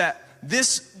is that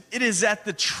it is at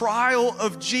the trial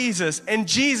of Jesus, and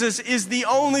Jesus is the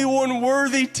only one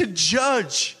worthy to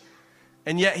judge.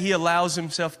 And yet he allows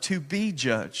himself to be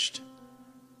judged.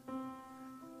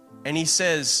 And he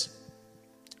says,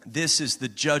 this is the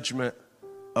judgment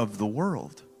of the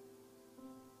world.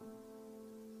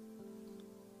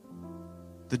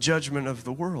 The judgment of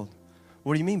the world.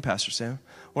 What do you mean, Pastor Sam?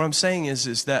 What I'm saying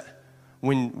is that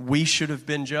when we should have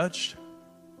been judged,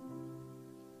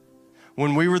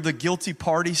 when we were the guilty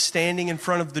party standing in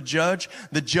front of the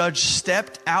judge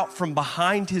stepped out from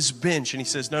behind his bench and he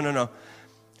says, no.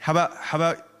 How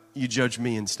about you judge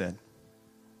me instead?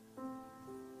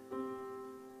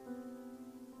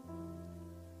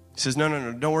 He says,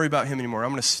 no, don't worry about him anymore.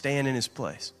 I'm going to stand in his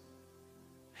place.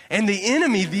 And the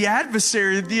enemy, the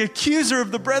adversary, the accuser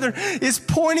of the brethren is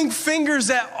pointing fingers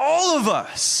at all of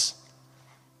us.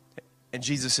 And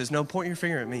Jesus says, no, point your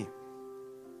finger at me.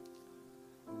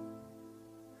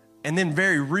 And then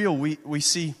very real, we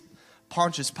see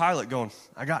Pontius Pilate going,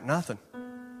 I got nothing.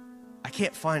 I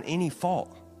can't find any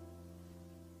fault.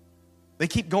 They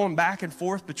keep going back and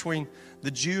forth between the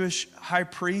Jewish high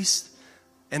priest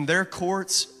and their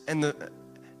courts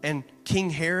and King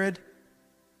Herod,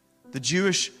 the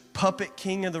Jewish puppet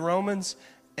king of the Romans,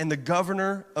 and the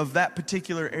governor of that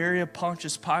particular area,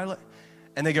 Pontius Pilate.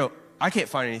 And they go, I can't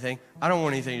find anything. I don't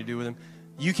want anything to do with him.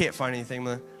 You can't find anything.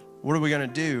 What are we going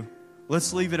to do?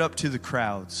 Let's leave it up to the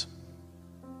crowds.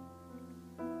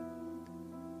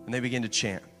 And they begin to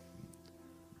chant,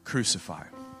 crucify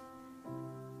him.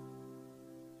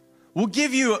 We'll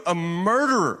give you a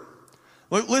murderer.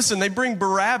 Listen, they bring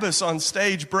Barabbas on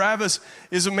stage. Barabbas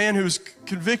is a man who was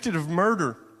convicted of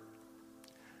murder.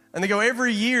 And they go,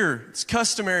 every year it's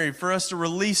customary for us to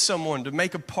release someone, to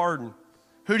make a pardon.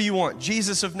 Who do you want,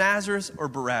 Jesus of Nazareth or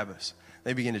Barabbas?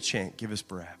 They begin to chant, give us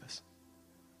Barabbas.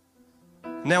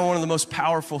 Now one of the most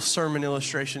powerful sermon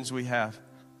illustrations we have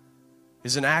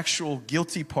is an actual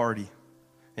guilty party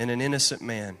and an innocent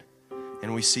man.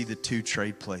 And we see the two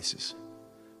trade places.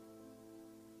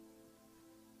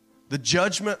 The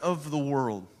judgment of the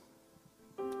world.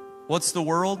 What's the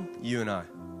world? You and I.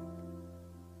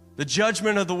 The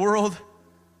judgment of the world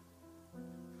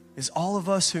is all of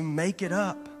us who make it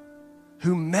up,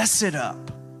 who mess it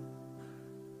up.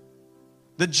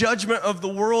 The judgment of the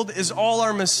world is all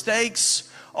our mistakes,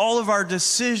 all of our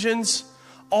decisions,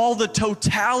 all the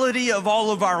totality of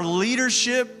all of our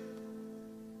leadership,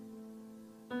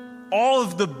 all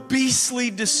of the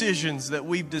beastly decisions that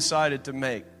we've decided to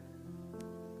make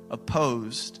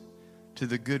opposed to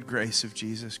the good grace of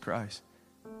Jesus Christ.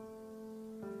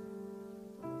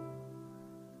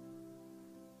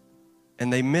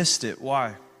 And they missed it.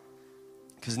 Why?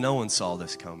 Because no one saw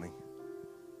this coming.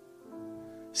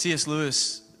 C.S.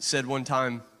 Lewis said one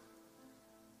time,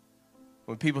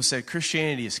 when people said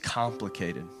Christianity is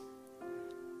complicated,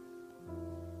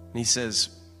 and he says,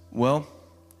 well,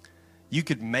 you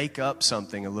could make up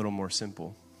something a little more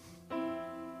simple.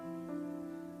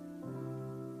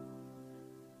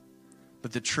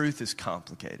 But the truth is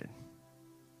complicated.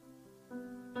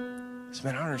 So,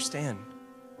 man, I understand.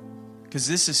 Because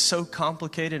this is so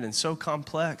complicated and so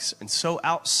complex and so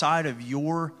outside of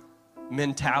your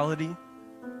mentality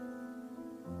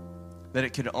that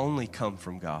it could only come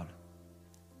from God.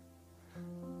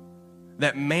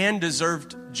 That man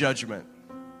deserved judgment.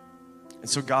 And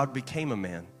so God became a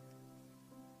man.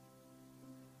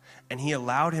 And he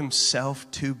allowed himself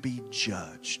to be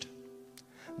judged.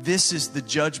 This is the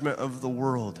judgment of the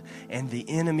world. And the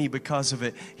enemy, because of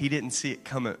it, he didn't see it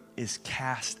coming, is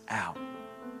cast out.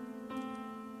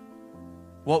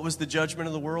 What was the judgment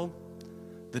of the world?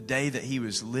 The day that he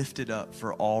was lifted up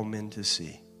for all men to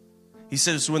see. He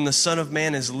says, when the Son of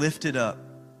Man is lifted up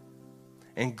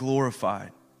and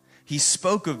glorified. He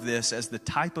spoke of this as the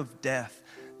type of death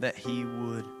that he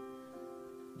would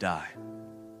die.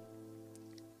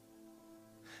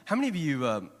 How many of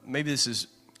you, maybe this is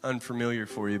unfamiliar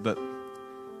for you, but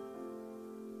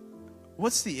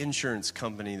what's the insurance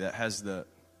company that has the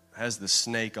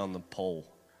snake on the pole?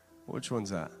 Which one's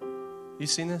that? You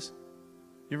seen this?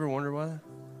 You ever wonder why that?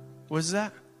 What is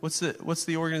that? What's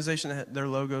the organization that had their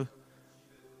logo?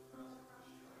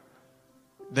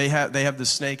 They have the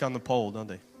snake on the pole, don't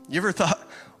they? You ever thought,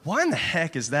 why in the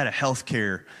heck is that a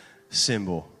healthcare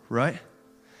symbol, right?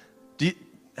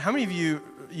 How many of you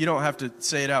don't have to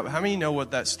say it out, but how many know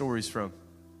what that story's from?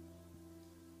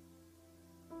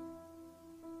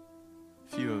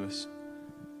 A few of us.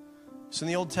 So in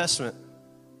the Old Testament,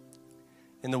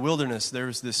 in the wilderness, there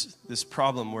was this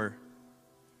problem where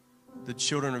the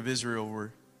children of Israel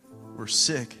were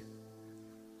sick.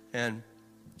 And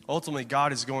ultimately,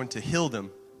 God is going to heal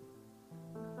them.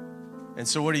 And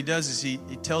so what he does is he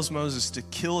tells Moses to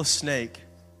kill a snake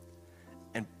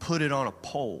and put it on a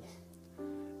pole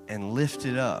and lift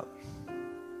it up.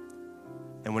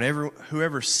 And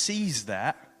whoever sees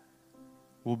that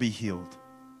will be healed.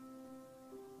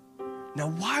 Now,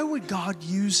 why would God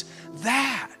use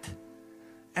that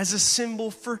as a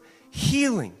symbol for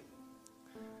healing?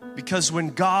 Because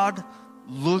when God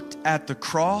looked at the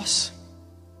cross,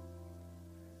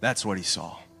 that's what he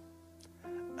saw.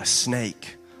 A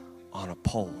snake on a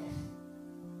pole.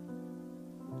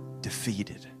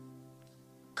 Defeated.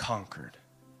 Conquered.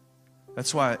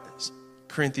 That's why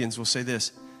Corinthians will say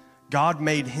this. God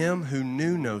made him who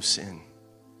knew no sin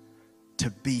to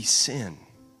be sin.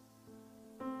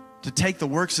 To take the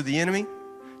works of the enemy,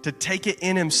 to take it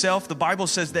in himself. The Bible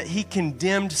says that he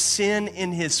condemned sin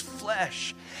in his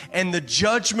flesh. And the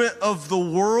judgment of the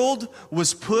world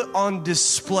was put on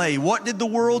display. What did the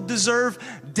world deserve?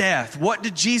 Death. What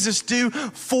did Jesus do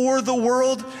for the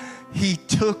world? He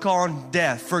took on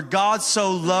death. For God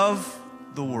so loved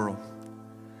the world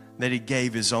that he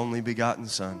gave his only begotten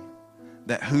Son,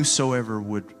 that whosoever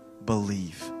would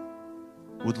believe,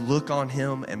 would look on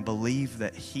him and believe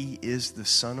that he is the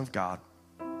Son of God,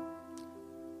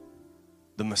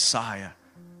 the Messiah,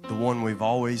 the one we've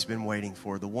always been waiting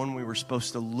for, the one we were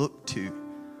supposed to look to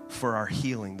for our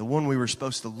healing, the one we were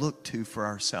supposed to look to for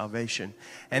our salvation.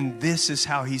 And this is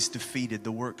how he's defeated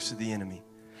the works of the enemy.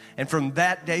 And from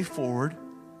that day forward,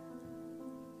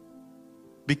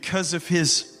 because of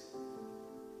his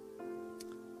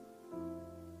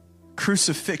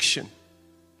crucifixion,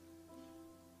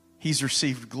 he's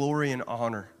received glory and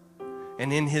honor.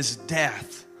 And in his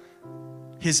death,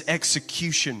 his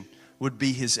execution would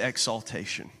be his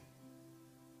exaltation.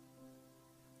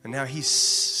 And now he's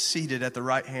seated at the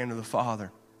right hand of the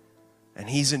Father. And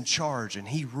he's in charge, and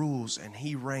he rules, and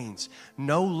he reigns.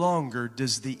 No longer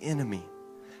does the enemy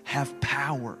have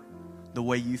power the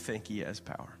way you think he has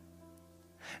power.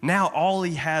 Now all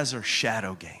he has are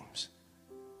shadow games.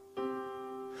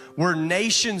 Where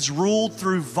nations ruled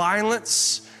through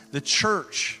violence, the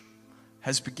church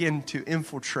has begun to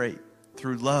infiltrate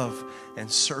through love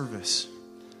and service.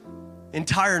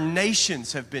 Entire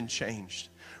nations have been changed.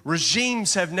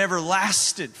 Regimes have never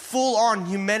lasted. Full-on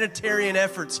humanitarian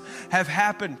efforts have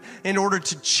happened in order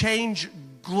to change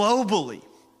globally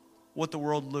what the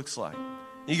world looks like.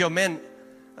 You go, man,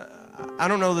 I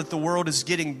don't know that the world is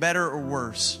getting better or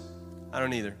worse. I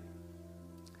don't either.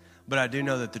 But I do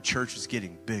know that the church is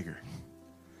getting bigger.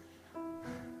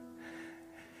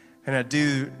 And I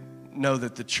do know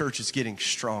that the church is getting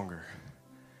stronger.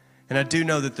 And I do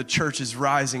know that the church is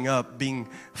rising up, being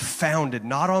founded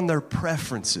not on their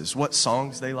preferences, what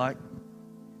songs they like,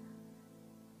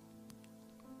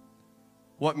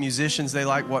 what musicians they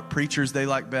like, what preachers they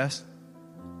like best.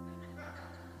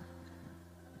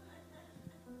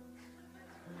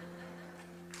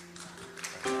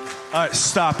 All right,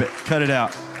 stop it. Cut it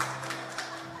out.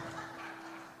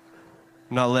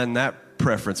 I'm not letting that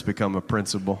preference become a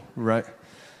principle, right?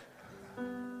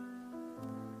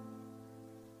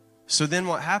 So then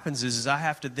what happens is I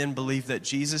have to then believe that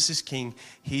Jesus is King,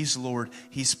 He's Lord,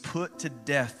 He's put to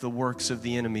death the works of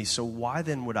the enemy. So why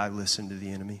then would I listen to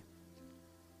the enemy?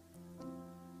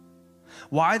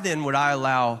 Why then would I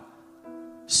allow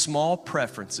small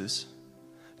preferences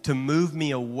to move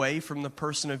me away from the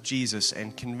person of Jesus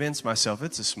and convince myself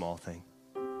it's a small thing?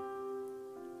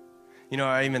 You know,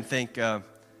 I even think when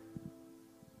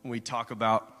we talk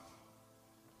about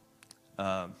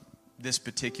this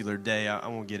particular day, I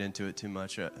won't get into it too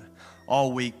much.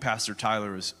 All week, Pastor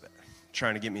Tyler was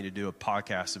trying to get me to do a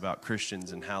podcast about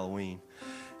Christians and Halloween.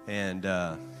 And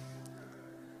I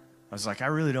was like, I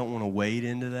really don't want to wade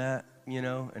into that, you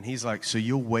know? And he's like, so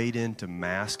you'll wade into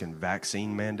mask and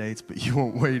vaccine mandates, but you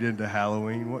won't wade into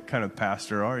Halloween? What kind of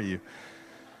pastor are you?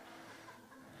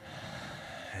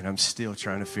 And I'm still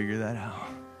trying to figure that out.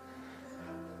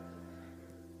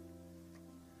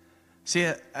 See,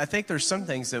 I think there's some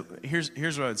things that, here's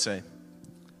what I would say.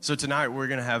 So tonight we're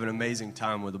going to have an amazing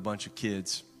time with a bunch of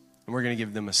kids. And we're going to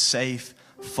give them a safe,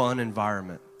 fun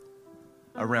environment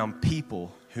around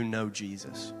people who know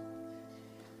Jesus.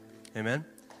 Amen?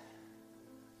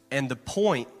 And the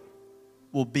point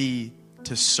will be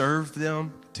to serve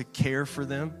them, to care for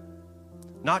them,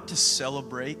 not to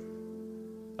celebrate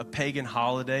a pagan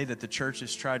holiday that the church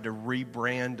has tried to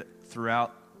rebrand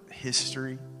throughout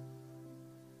history.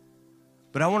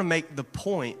 But I want to make the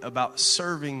point about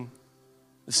serving.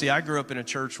 See, I grew up in a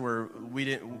church where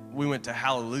we went to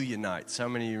Hallelujah nights. How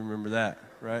many of you remember that,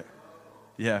 right?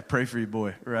 Yeah, pray for your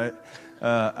boy, right?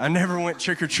 I never went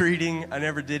trick-or-treating. I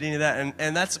never did any of that.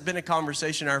 And that's been a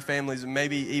conversation in our families and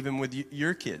maybe even with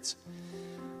your kids.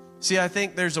 See, I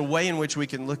think there's a way in which we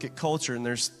can look at culture, and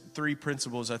there's 3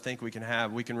 principles I think we can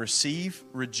have. We can receive,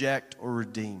 reject, or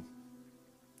redeem.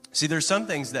 See, there's some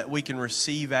things that we can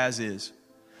receive as is.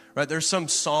 Right? There's some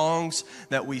songs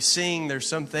that we sing. There's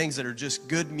some things that are just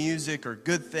good music or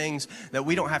good things that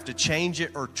we don't have to change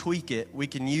it or tweak it. We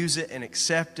can use it and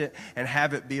accept it and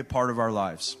have it be a part of our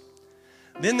lives.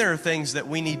 Then there are things that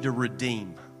we need to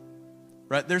redeem.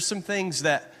 Right? There's some things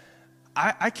that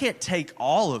I can't take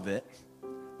all of it,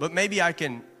 but maybe I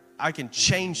can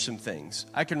change some things.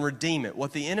 I can redeem it.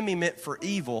 What the enemy meant for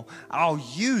evil, I'll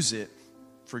use it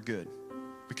for good,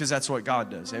 because that's what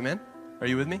God does. Amen? Are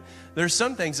you with me? There's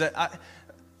some things that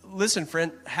listen,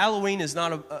 friend, Halloween is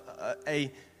not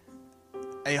a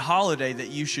holiday that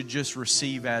you should just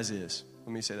receive as is.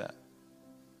 Let me say that.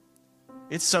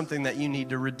 It's something that you need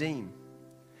to redeem.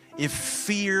 If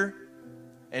fear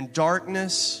and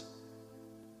darkness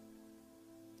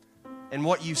and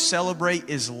what you celebrate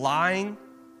is lying,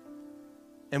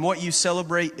 and what you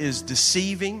celebrate is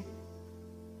deceiving,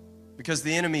 because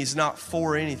the enemy is not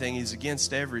for anything, he's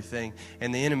against everything.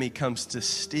 And the enemy comes to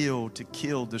steal, to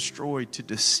kill, destroy, to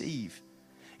deceive.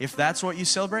 If that's what you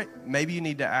celebrate, maybe you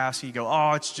need to ask, you go,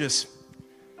 oh, it's just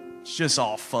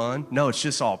all fun. No, it's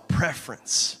just all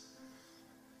preference.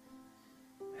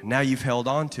 And now you've held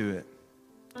on to it.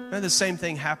 And the same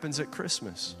thing happens at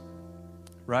Christmas,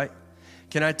 right?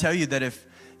 Can I tell you that if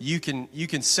you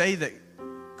can say that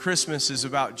Christmas is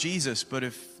about Jesus, but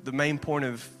if the main point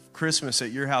of Christmas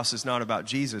at your house is not about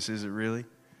Jesus, is it really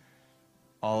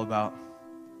all about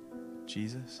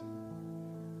Jesus?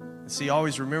 See,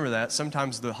 always remember that.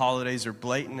 Sometimes the holidays are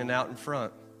blatant and out in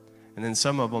front. And then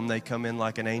some of them, they come in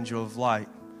like an angel of light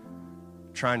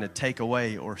trying to take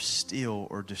away or steal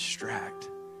or distract.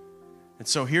 And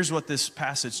so here's what this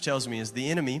passage tells me is the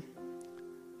enemy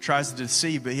tries to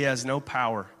deceive, but he has no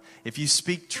power. If you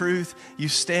speak truth, you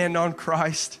stand on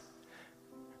Christ,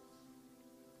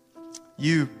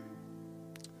 you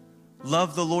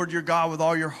love the Lord your God with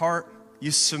all your heart,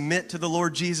 you submit to the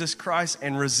Lord Jesus Christ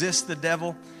and resist the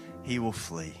devil, he will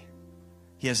flee.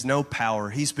 He has no power.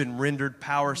 He's been rendered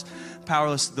powerless.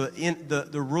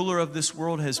 The ruler of this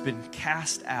world has been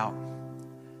cast out.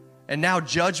 And now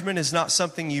judgment is not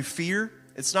something you fear.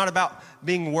 It's not about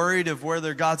being worried of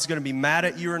whether God's going to be mad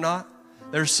at you or not.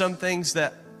 There's some things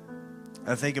that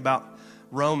I think about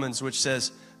Romans, which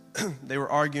says they were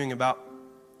arguing about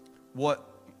what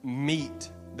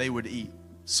meat they would eat.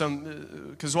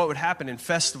 Because what would happen in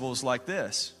festivals like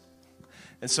this,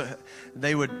 and so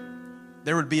there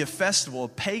would be a festival, a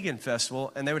pagan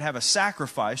festival, and they would have a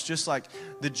sacrifice, just like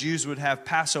the Jews would have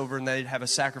Passover, and they'd have a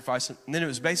sacrifice, and then it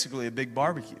was basically a big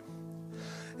barbecue.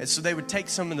 And so they would take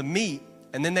some of the meat,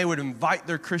 and then they would invite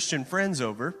their Christian friends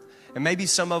over, and maybe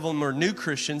some of them were new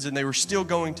Christians, and they were still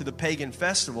going to the pagan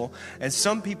festival, and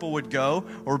some people would go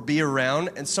or be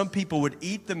around, and some people would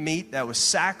eat the meat that was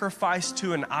sacrificed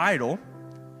to an idol,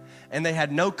 and they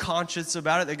had no conscience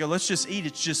about it. They go, let's just eat,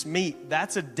 it's just meat.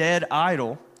 That's a dead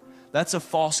idol. That's a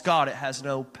false god. It has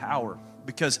no power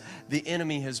because the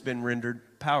enemy has been rendered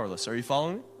powerless. Are you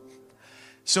following me?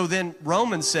 So then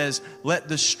Romans says, let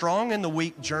the strong and the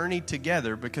weak journey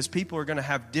together, because people are going to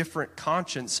have different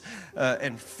conscience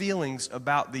and feelings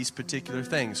about these particular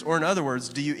things. Or in other words,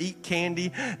 do you eat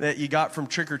candy that you got from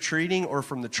trick-or-treating or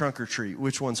from the trunk or treat?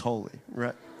 Which one's holy,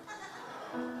 right?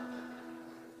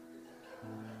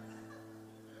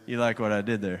 You like what I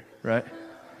did there, right?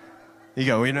 You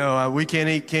go, we can't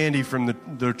eat candy from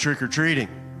the trick-or-treating,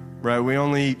 right? We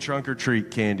only eat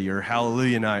trunk-or-treat candy or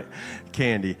Hallelujah Night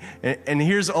candy. And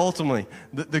here's ultimately,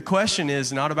 the question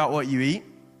is not about what you eat.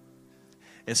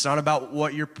 It's not about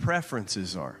what your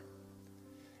preferences are.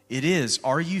 It is,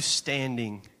 are you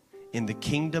standing in the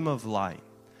kingdom of light,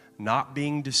 not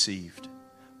being deceived,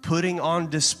 putting on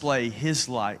display His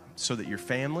light so that your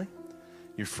family,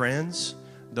 your friends,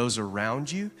 those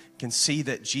around you can see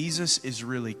that Jesus is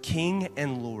really King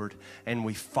and Lord, and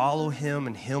we follow Him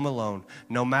and Him alone,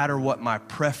 no matter what my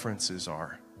preferences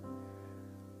are.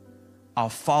 I'll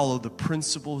follow the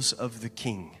principles of the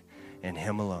King and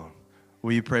Him alone.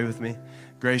 Will you pray with me?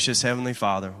 Gracious Heavenly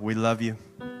Father, we love You.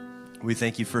 We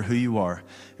thank You for who You are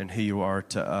and who You are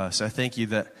to us. I thank You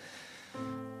that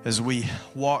as we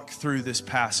walk through this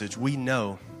passage, we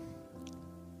know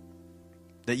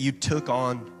that You took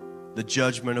on the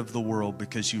judgment of the world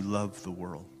because You love the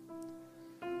world.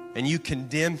 And You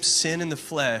condemned sin in the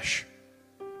flesh,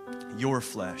 Your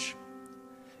flesh.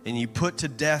 And You put to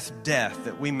death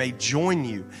that we may join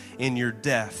You in Your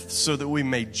death, so that we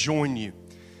may join You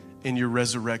in Your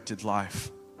resurrected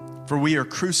life. For we are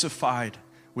crucified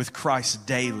with Christ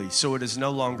daily, so it is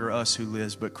no longer us who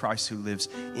lives, but Christ who lives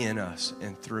in us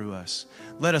and through us.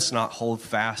 Let us not hold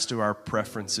fast to our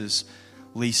preferences,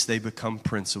 lest they become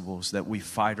principles that we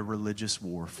fight a religious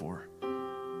war for.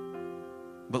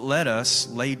 But let us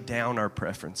lay down our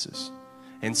preferences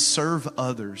and serve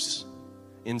others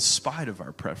in spite of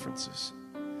our preferences.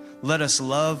 Let us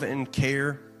love and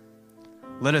care.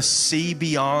 Let us see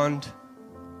beyond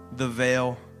the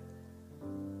veil.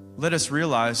 Let us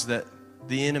realize that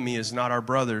the enemy is not our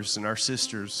brothers and our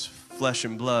sisters, flesh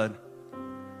and blood,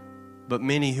 but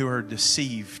many who are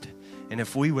deceived. And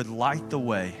if we would light the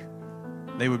way,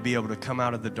 they would be able to come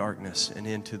out of the darkness and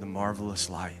into the marvelous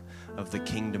light of the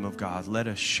kingdom of God. Let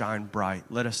us shine bright.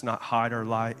 Let us not hide our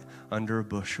light under a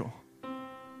bushel,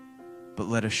 but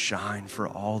let us shine for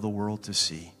all the world to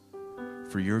see,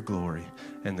 for Your glory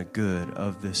and the good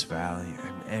of this valley.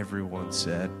 And everyone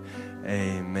said,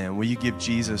 amen. Will you give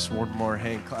Jesus one more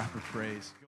hand clap of praise?